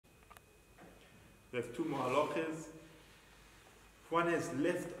We have two more halachas. One is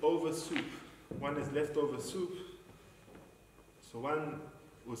leftover soup. So one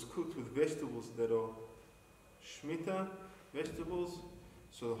was cooked with vegetables that are Shemitah vegetables,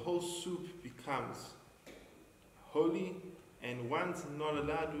 so the whole soup becomes holy, and one's not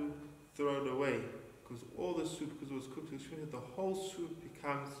allowed to throw it away, because all the soup, because it was cooked with Shemitah, the whole soup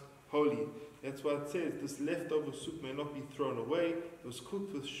becomes holy. That's why it says this leftover soup may not be thrown away. It was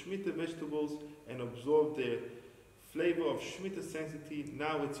cooked with Shemitah vegetables and absorbed their flavor of Shemitah sanctity.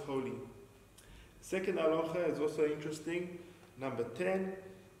 Now it's holy. Second halacha is also interesting. Number 10,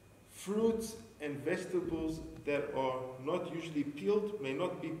 fruits and vegetables that are not usually peeled may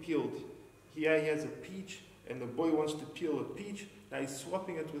not be peeled. Here he has a peach, and the boy wants to peel a peach. Now he's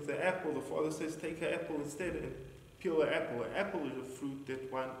swapping it with the apple. The father says, take an apple instead and peel an apple. An apple is a fruit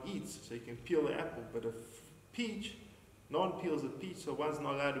that one eats, so you can peel an apple. But a peach, no one peels a peach, so one's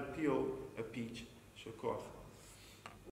not allowed to peel a peach. Shakoch.